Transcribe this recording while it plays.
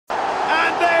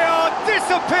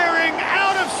disappearing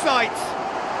out of sight.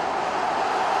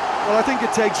 Well, I think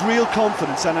it takes real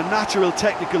confidence and a natural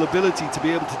technical ability to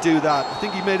be able to do that. I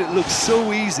think he made it look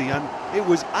so easy, and it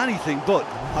was anything but.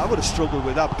 I would have struggled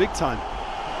with that big time.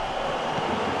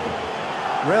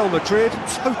 Real Madrid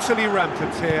totally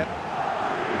rampant here.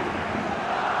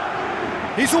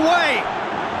 He's away!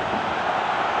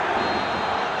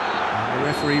 And the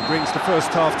referee brings the first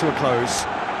half to a close.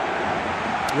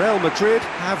 Real Madrid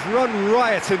have run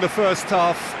riot in the first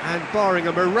half, and barring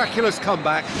a miraculous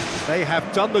comeback, they have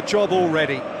done the job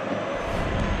already.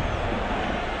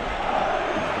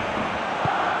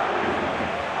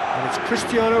 And it's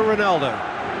Cristiano Ronaldo.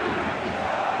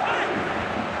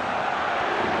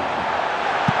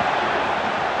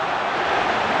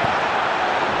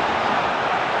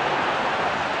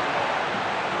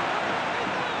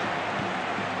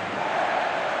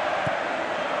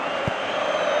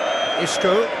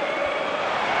 Isco.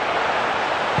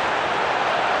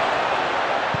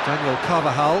 Daniel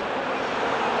Carvajal.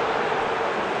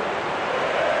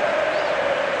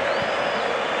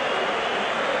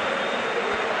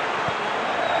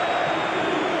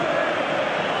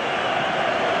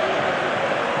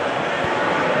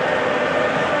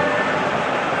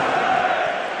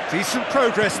 Decent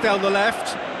progress down the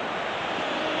left.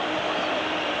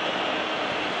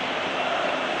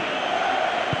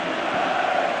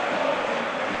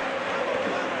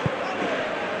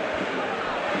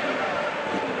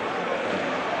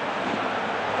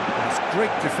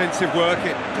 Great defensive work.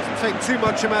 It doesn't take too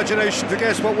much imagination to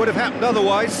guess what would have happened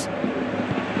otherwise.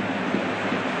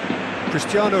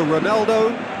 Cristiano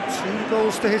Ronaldo, 2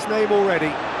 goals to his name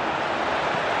already.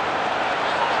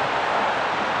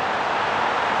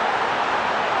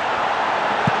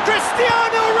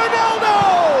 Cristiano Ronaldo!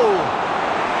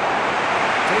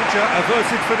 Danger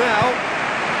averted for now.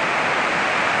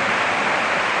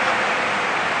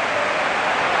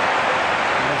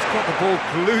 And he's got the ball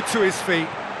glued to his feet.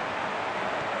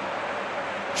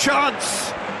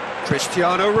 Chance!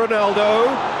 Cristiano Ronaldo.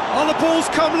 Oh, the ball's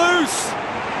come loose!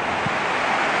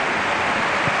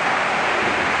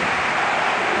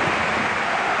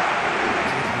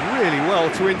 Did really well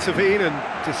to intervene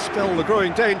and dispel the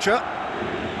growing danger.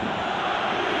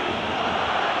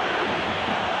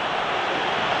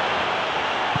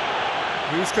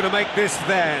 Who's going to make this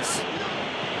theirs?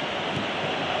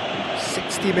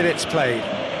 60 minutes played.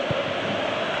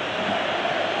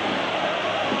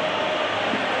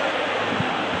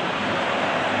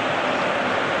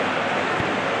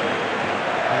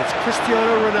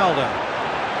 Cristiano Ronaldo.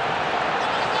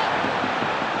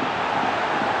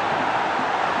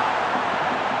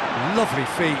 Lovely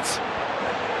feet.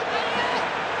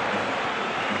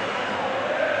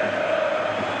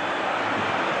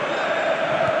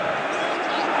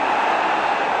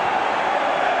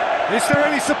 Is there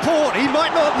any support? He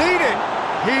might not need it.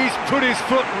 He's put his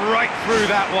foot right through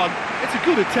that one. It's a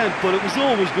good attempt, but it was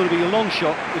always going to be a long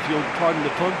shot, if you'll pardon the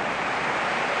pun.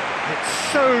 It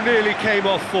so nearly came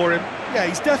off for him. Yeah,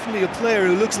 he's definitely a player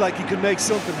who looks like he can make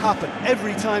something happen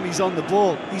every time he's on the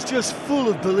ball. He's just full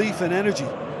of belief and energy.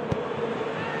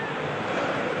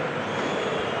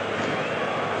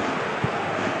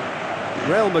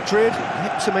 Real Madrid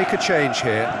need to make a change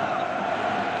here.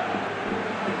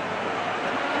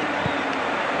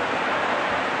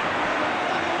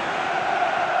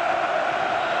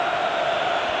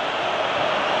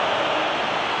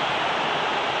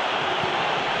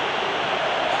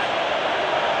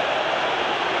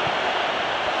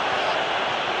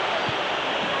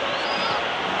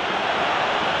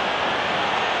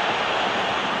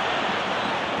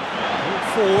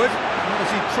 Forward, how does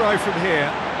he try from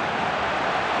here?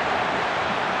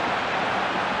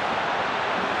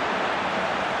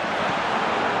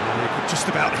 You could just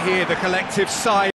about hear the collective sigh.